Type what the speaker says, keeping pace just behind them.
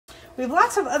We have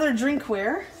lots of other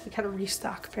drinkware. We gotta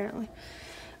restock apparently.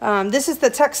 This is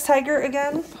the Tex Tiger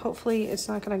again. Hopefully it's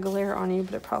not gonna glare on you,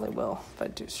 but it probably will if I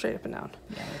do straight up and down.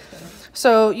 Yeah, that's better.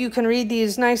 So you can read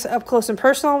these nice up close and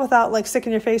personal without like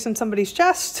sticking your face in somebody's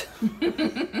chest,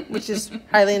 which is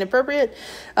highly inappropriate.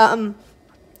 And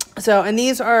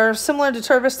these are similar to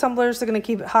Tervis tumblers. They're going to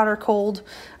keep it hot or cold.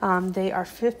 They are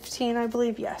 15, I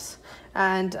believe, yes.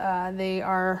 And they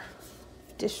are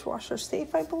dishwasher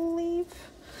safe, I believe.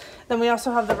 Then we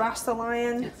also have the Rasta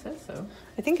Lion. It says so.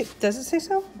 I think it, does it say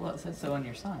so? Well, it says so on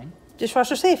your sign.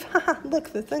 Dishwasher safe. Look,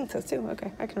 the thing says too.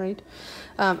 Okay, I can read.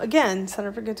 Again,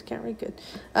 Center for Kids Can't Read Good.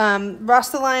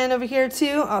 Rasta Lion over here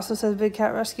too. Also says Big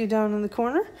Cat Rescue down in the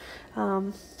corner.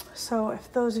 So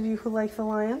if those of you who like the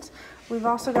lions, we've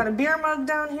also got a beer mug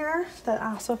down here that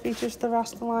also features the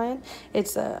Rasta Lion.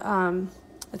 It's a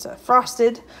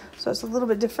frosted, so it's a little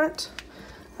bit different.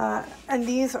 And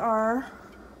these are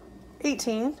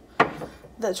 18.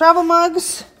 The travel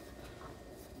mugs,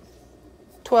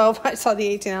 12. I saw the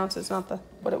 18 ounces, not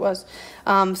what it was.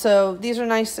 So these are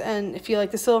nice, and if you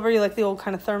like the silver, you like the old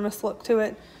kind of thermos look to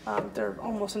it. They're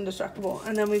almost indestructible.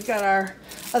 And then we've got our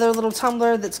other little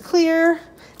tumbler that's clear.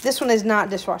 This one is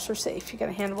not dishwasher safe. You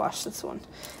gotta hand wash this one.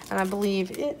 And I believe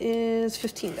it is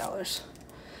 $15.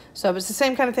 So it's the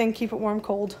same kind of thing, keep it warm,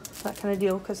 cold, that kind of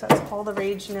deal, because that's all the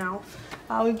rage now.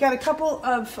 We've got a couple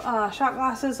of shot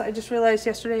glasses. I just realized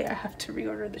yesterday I have to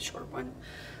reorder the short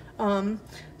one.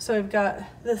 So we've got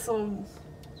this little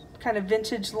kind of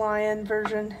vintage lion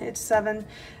version. It's 7.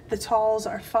 The talls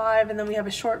are 5, and then we have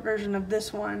a short version of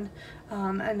this one,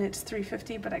 and it's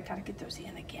 $3.50, but I gotta get those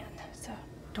in again. So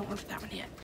don't order that one yet.